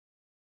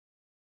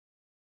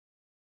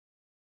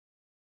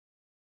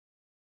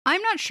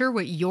I'm not sure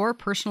what your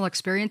personal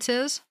experience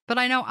is, but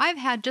I know I've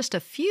had just a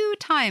few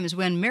times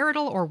when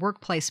marital or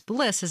workplace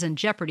bliss is in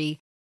jeopardy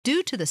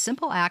due to the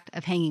simple act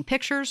of hanging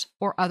pictures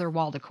or other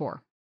wall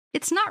decor.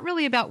 It's not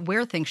really about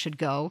where things should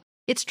go,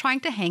 it's trying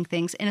to hang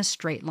things in a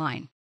straight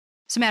line.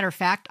 As a matter of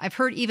fact, I've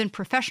heard even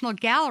professional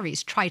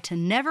galleries try to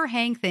never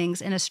hang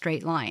things in a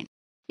straight line.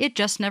 It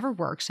just never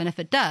works, and if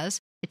it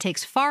does, it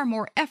takes far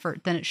more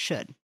effort than it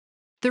should.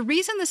 The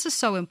reason this is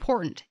so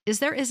important is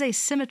there is a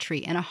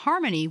symmetry and a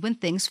harmony when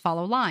things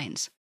follow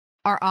lines.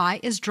 Our eye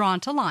is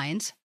drawn to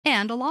lines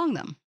and along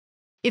them.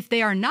 If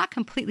they are not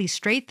completely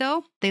straight,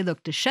 though, they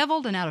look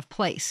disheveled and out of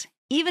place,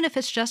 even if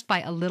it's just by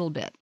a little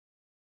bit.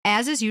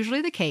 As is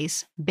usually the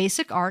case,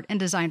 basic art and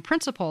design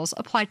principles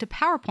apply to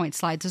PowerPoint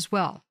slides as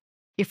well.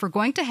 If we're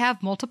going to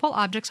have multiple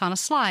objects on a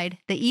slide,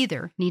 they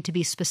either need to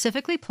be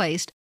specifically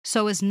placed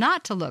so as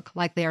not to look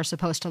like they are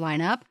supposed to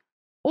line up,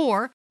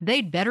 or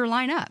they'd better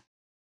line up.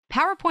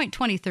 PowerPoint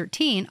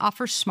 2013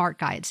 offers smart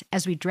guides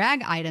as we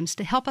drag items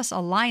to help us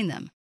align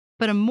them,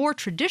 but a more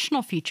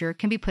traditional feature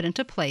can be put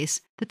into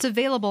place that's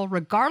available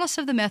regardless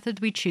of the method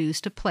we choose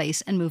to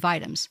place and move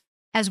items,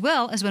 as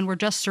well as when we're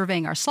just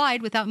surveying our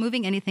slide without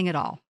moving anything at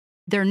all.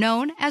 They're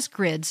known as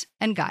grids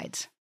and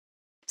guides.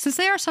 Since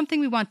they are something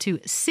we want to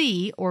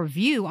see or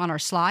view on our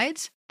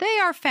slides, they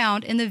are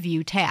found in the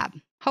View tab.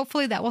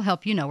 Hopefully that will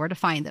help you know where to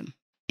find them.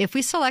 If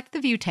we select the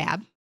View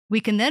tab,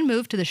 we can then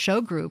move to the Show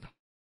Group,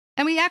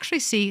 and we actually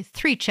see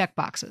 3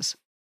 checkboxes.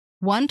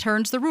 One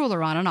turns the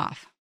ruler on and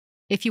off.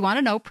 If you want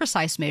to know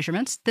precise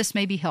measurements, this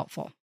may be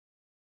helpful.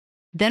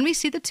 Then we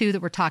see the 2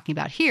 that we're talking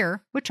about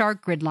here, which are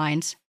grid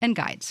lines and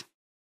guides.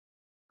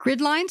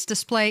 Grid lines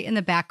display in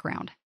the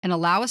background and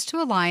allow us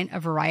to align a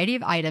variety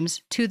of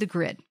items to the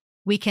grid.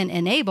 We can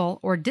enable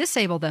or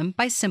disable them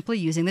by simply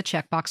using the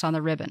checkbox on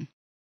the ribbon.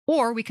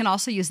 Or we can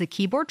also use the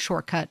keyboard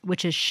shortcut,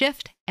 which is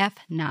Shift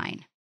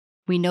F9.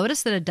 We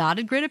notice that a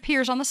dotted grid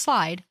appears on the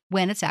slide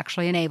when it's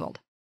actually enabled.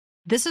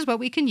 This is what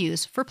we can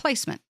use for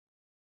placement.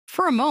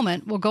 For a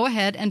moment, we'll go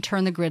ahead and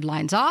turn the grid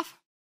lines off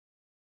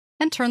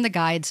and turn the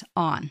guides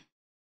on.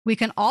 We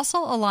can also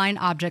align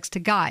objects to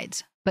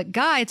guides, but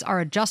guides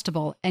are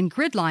adjustable and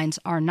grid lines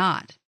are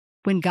not.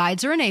 When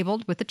guides are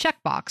enabled with the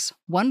checkbox,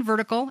 one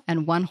vertical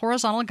and one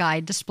horizontal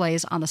guide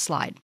displays on the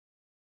slide.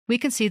 We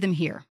can see them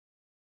here.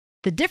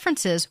 The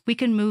difference is we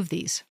can move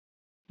these.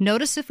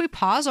 Notice if we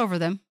pause over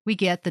them, we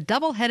get the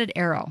double-headed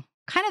arrow,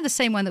 kind of the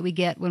same one that we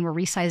get when we're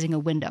resizing a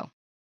window.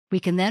 We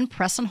can then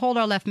press and hold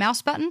our left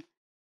mouse button,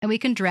 and we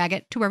can drag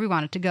it to where we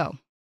want it to go.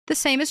 The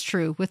same is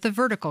true with the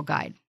vertical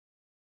guide.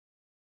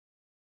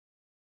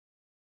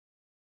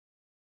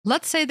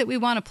 Let's say that we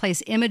want to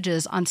place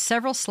images on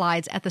several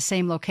slides at the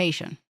same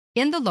location,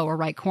 in the lower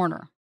right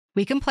corner.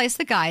 We can place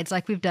the guides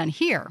like we've done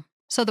here,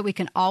 so that we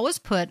can always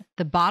put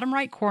the bottom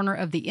right corner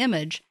of the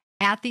image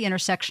at the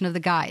intersection of the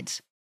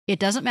guides. It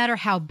doesn't matter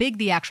how big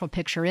the actual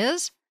picture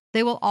is,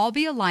 they will all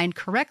be aligned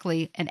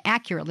correctly and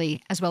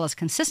accurately as well as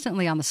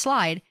consistently on the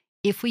slide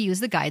if we use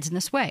the guides in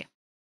this way.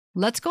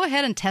 Let's go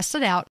ahead and test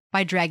it out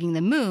by dragging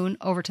the moon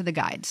over to the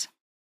guides.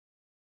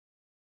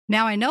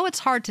 Now I know it's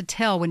hard to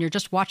tell when you're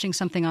just watching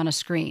something on a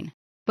screen,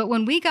 but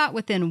when we got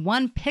within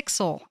 1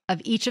 pixel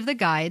of each of the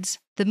guides,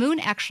 the moon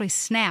actually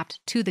snapped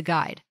to the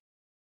guide.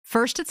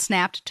 First it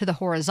snapped to the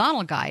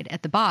horizontal guide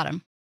at the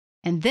bottom,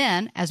 and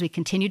then, as we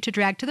continued to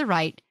drag to the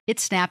right, it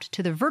snapped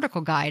to the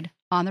vertical guide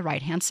on the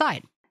right-hand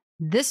side.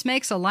 This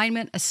makes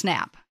alignment a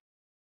snap.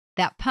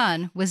 That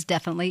pun was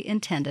definitely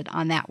intended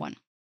on that one.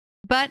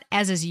 But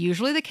as is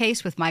usually the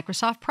case with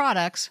Microsoft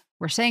products,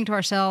 we're saying to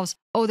ourselves,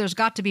 oh, there's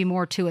got to be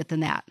more to it than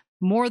that.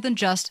 More than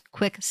just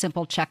quick,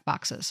 simple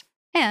checkboxes.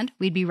 And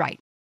we'd be right.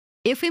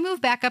 If we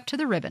move back up to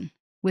the ribbon,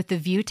 with the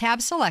View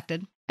tab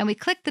selected, and we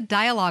click the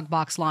Dialog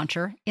box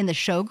launcher in the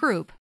Show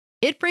group,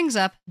 it brings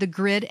up the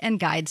Grid and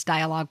Guides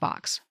dialog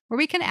box, where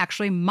we can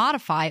actually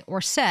modify or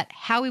set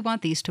how we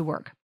want these to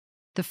work.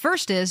 The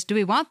first is, do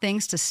we want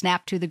things to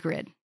snap to the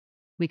grid?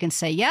 We can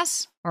say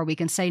yes, or we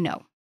can say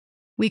no.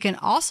 We can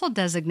also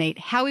designate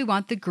how we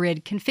want the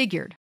grid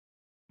configured.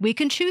 We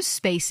can choose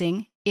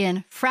spacing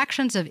in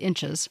fractions of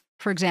inches,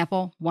 for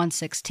example,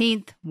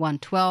 1/16,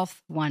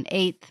 1/12,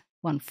 1/8,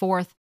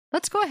 1/4.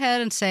 Let's go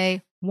ahead and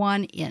say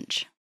 1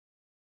 inch.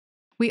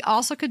 We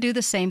also could do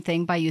the same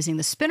thing by using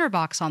the spinner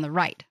box on the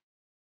right.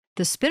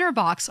 The spinner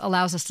box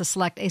allows us to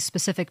select a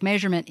specific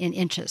measurement in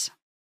inches.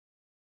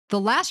 The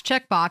last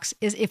checkbox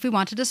is if we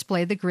want to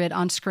display the grid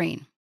on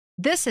screen.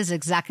 This is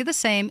exactly the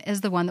same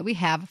as the one that we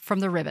have from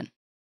the ribbon.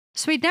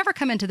 So we'd never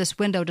come into this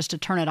window just to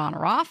turn it on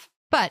or off,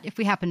 but if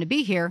we happen to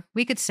be here,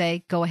 we could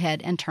say, go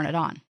ahead and turn it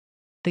on.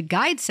 The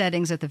guide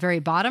settings at the very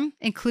bottom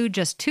include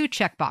just 2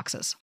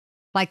 checkboxes.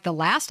 Like the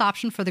last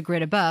option for the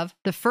grid above,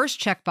 the first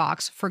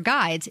checkbox for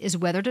guides is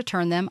whether to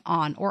turn them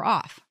on or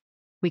off.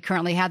 We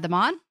currently had them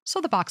on, so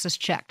the box is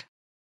checked.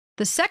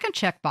 The second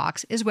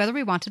checkbox is whether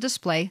we want to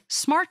display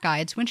smart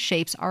guides when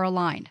shapes are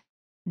aligned.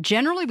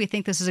 Generally, we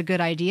think this is a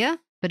good idea,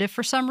 but if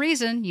for some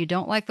reason you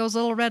don't like those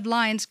little red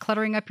lines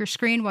cluttering up your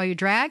screen while you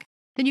drag,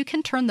 then you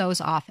can turn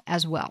those off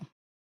as well.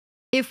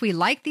 If we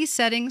like these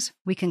settings,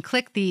 we can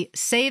click the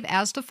Save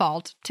as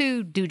Default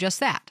to do just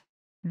that.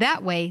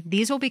 That way,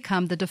 these will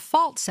become the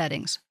default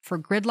settings for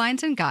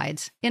gridlines and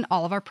guides in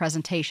all of our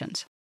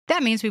presentations.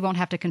 That means we won't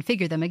have to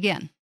configure them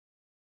again.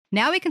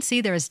 Now we can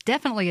see there is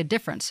definitely a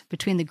difference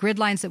between the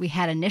gridlines that we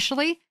had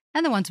initially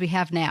and the ones we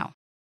have now.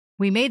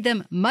 We made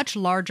them much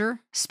larger,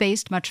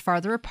 spaced much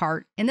farther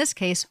apart, in this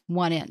case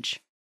 1 inch.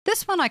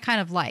 This one I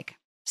kind of like.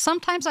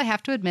 Sometimes I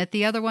have to admit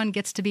the other one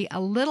gets to be a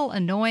little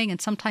annoying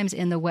and sometimes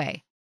in the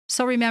way.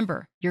 So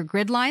remember, your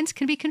grid lines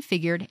can be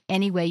configured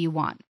any way you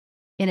want.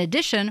 In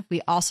addition,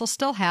 we also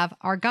still have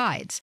our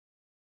guides.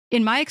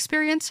 In my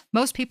experience,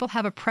 most people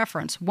have a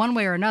preference one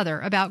way or another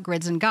about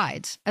grids and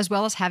guides, as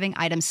well as having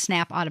items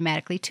snap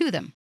automatically to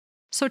them.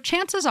 So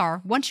chances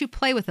are, once you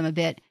play with them a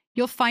bit,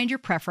 you'll find your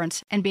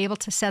preference and be able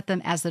to set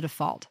them as the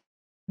default.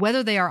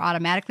 Whether they are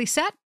automatically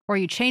set or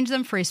you change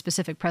them for a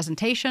specific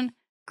presentation,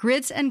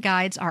 grids and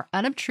guides are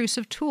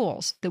unobtrusive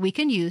tools that we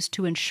can use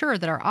to ensure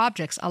that our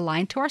objects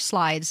align to our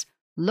slides,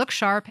 look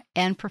sharp,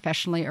 and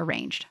professionally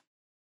arranged.